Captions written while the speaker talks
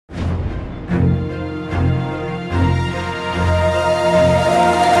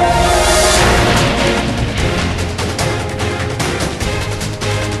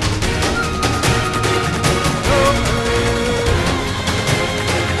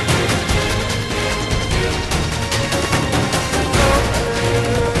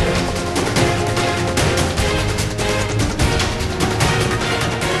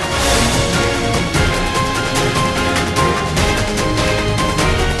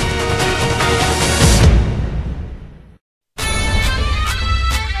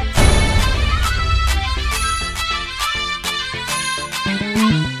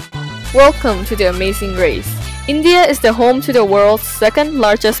Welcome to the amazing race. India is the home to the world's second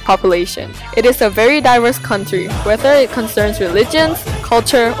largest population. It is a very diverse country, whether it concerns religions,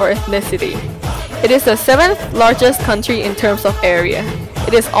 culture, or ethnicity. It is the seventh largest country in terms of area.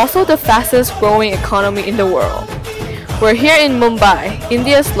 It is also the fastest growing economy in the world. We're here in Mumbai,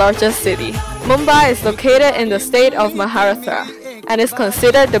 India's largest city. Mumbai is located in the state of Maharashtra and is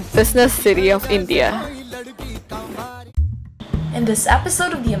considered the business city of India. In this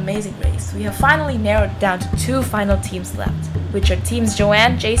episode of The Amazing Race, we have finally narrowed down to two final teams left, which are teams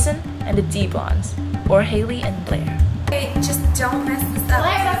Joanne, Jason, and the D-Blondes, or Haley and Blair. Hey, just don't mess this up.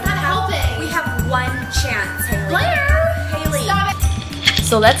 Blair, that's not helping. We have one chance, Haley. Blair! Haley. Stop it!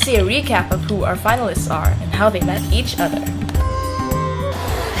 So let's see a recap of who our finalists are and how they met each other.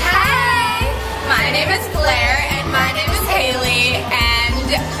 Hey! My name is Blair, and my name is Haley, and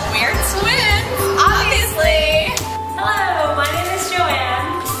we're twins, obviously. Hello, my name is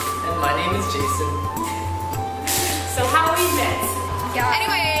Joanne. And my name is Jason. So how we met? Yeah.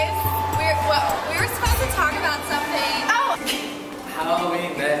 Anyways, we were supposed to talk about something. Oh! How we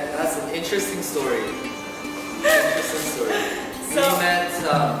met, that's an interesting story. We met,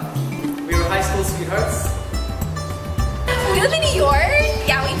 we were high school sweethearts. We live in New York?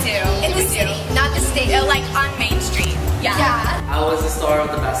 Yeah, we do. In the city, not the state, like on Main Street. Yeah. I was the star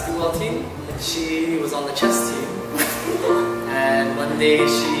of the basketball team, and she was on the chess team. And one day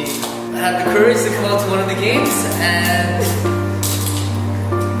she had the courage to come out to one of the games, and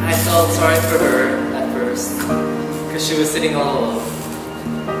I felt sorry for her at first because she was sitting all alone.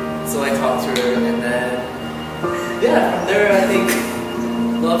 So I talked to her, and then yeah, from there I think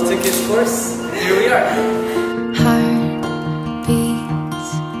love took its course. Here we are. Heart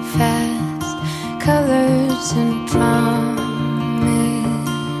beats fast, colors and promises.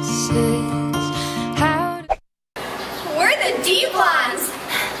 D-Blondes!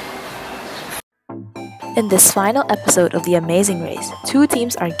 In this final episode of The Amazing Race, two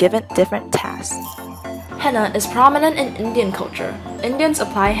teams are given different tasks. Henna is prominent in Indian culture. Indians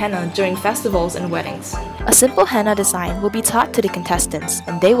apply henna during festivals and weddings. A simple henna design will be taught to the contestants,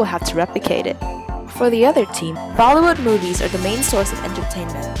 and they will have to replicate it. For the other team, Bollywood movies are the main source of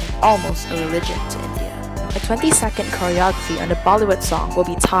entertainment and almost a religion to India. A 20-second choreography on the Bollywood song will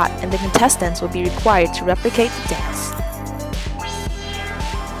be taught, and the contestants will be required to replicate the dance.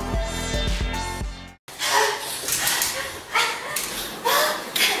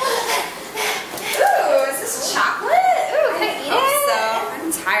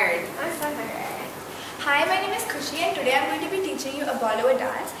 Hi, my name is Khushi, and today I'm going to be teaching you a Bollywood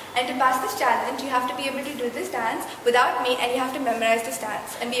dance. And to pass this challenge, you have to be able to do this dance without me, and you have to memorize this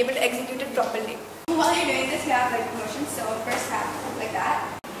dance and be able to execute it properly. While you're doing this, you have like motion. So first half like that.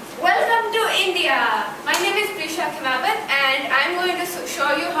 Welcome to India. My name is Prisha and I'm going to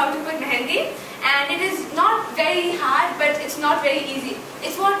show you how to put mehendi. And it is not very hard, but it's not very easy.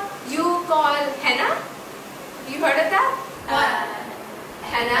 It's what you call henna. You heard of that?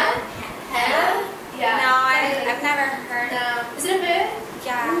 Henna? Henna? Yeah. No, I've never heard. No. Is it a bit?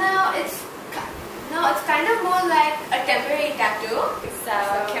 Yeah. No, it's kind of more like a temporary tattoo. So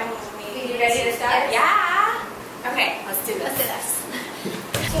can we? You ready to start? Yeah. Okay, let's do this.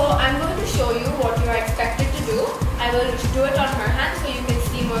 So I'm going to show you what you are expected to do. I will do it on her hand so you can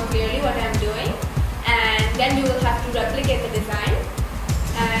see more clearly what I'm doing, and then you will have to replicate the design.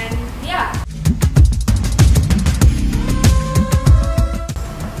 And yeah.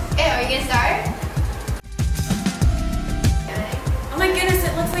 Hey, are you gonna start? Oh my goodness,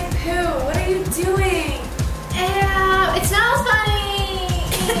 it looks like poo. What are you doing? Ew, it smells funny.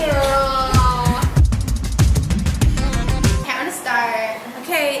 Ew. Okay, I'm gonna start.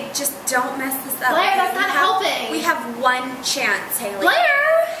 Okay, just don't mess this up. Blair, that's not helping. We have one chance, Haley.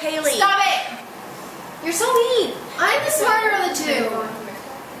 Blair! Haley. Stop it! You're so mean. I'm the smarter of the two.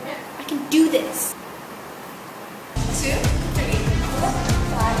 I can do this. 2, 3, 4,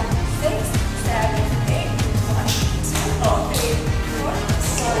 5, 6, 7, 8, 1, 2, 3, 4,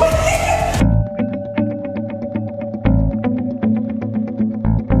 5.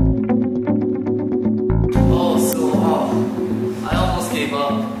 Oh, so wow. I almost gave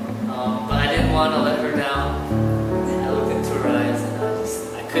up, but I didn't want to let her down. I looked into her eyes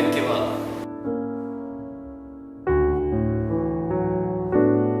and I couldn't give up.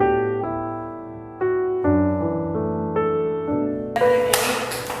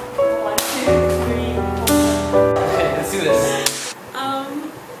 Okay, let's do this. I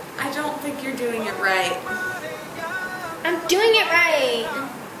don't think you're doing it right. I'm doing it right.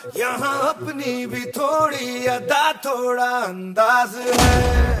 यहाँ अपनी भी थोड़ी अदा थोड़ा अंदाज है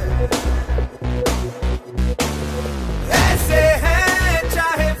ऐसे हैं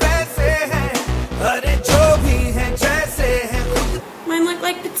चाहे वैसे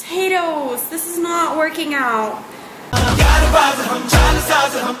like potatoes. This is not working out. प्यारबाज हम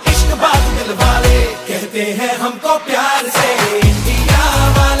चालसाज हम इश्कबाज दिलवाले कहते हैं हमको प्यार से इंडिया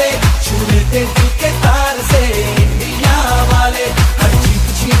वाले छू लेते दिल के तार से इंडिया वाले हर जीत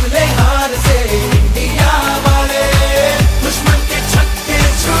छीन ले हार से इंडिया वाले दुश्मन के छक्के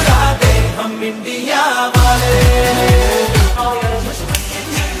छुड़ा दे हम इंडिया वाले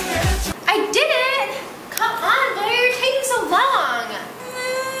I did it! Come on, Blair, you're taking so long.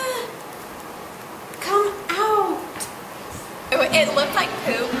 Come out. It looked like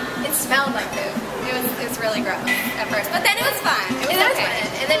poop. It smelled like poop. It was really gross at first, but then it was fun. It was okay.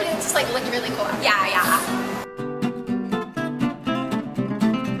 Fun. And then it just like looked really cool. Yeah, yeah.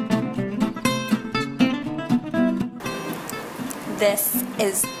 This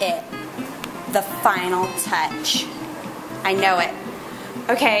is it. The final touch. I know it.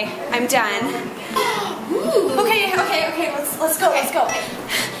 Okay, I'm done. Okay, let's go.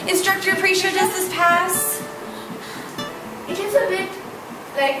 Instructor Prisha, does this pass? It is a bit,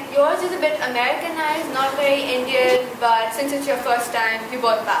 like yours is a bit Americanized, not very Indian, but since it's your first time, you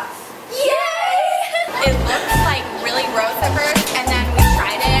both pass. Yay! It looked like really gross at first, and then we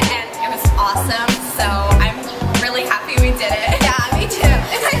tried it, and it was awesome. So I'm really happy we did it. Yeah, me too.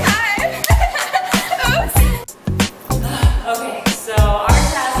 High five! Oops. Okay, so our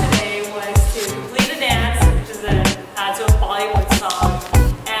task today was to complete a dance, which is to a Bollywood song.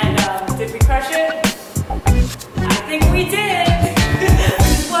 And did we crush it? I think we did.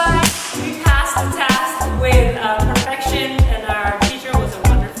 But we passed the task with perfection, and our teacher was a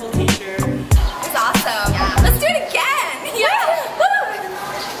wonderful teacher. It was awesome. Yeah. Let's do it again. Yeah.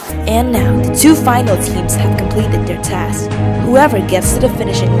 And now, the two final teams have completed their task. Whoever gets to the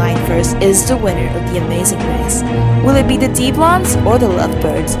finishing line first is the winner of the amazing race. Will it be the D-Blondes or the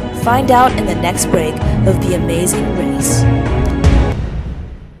Lovebirds? Find out in the next break of the amazing race.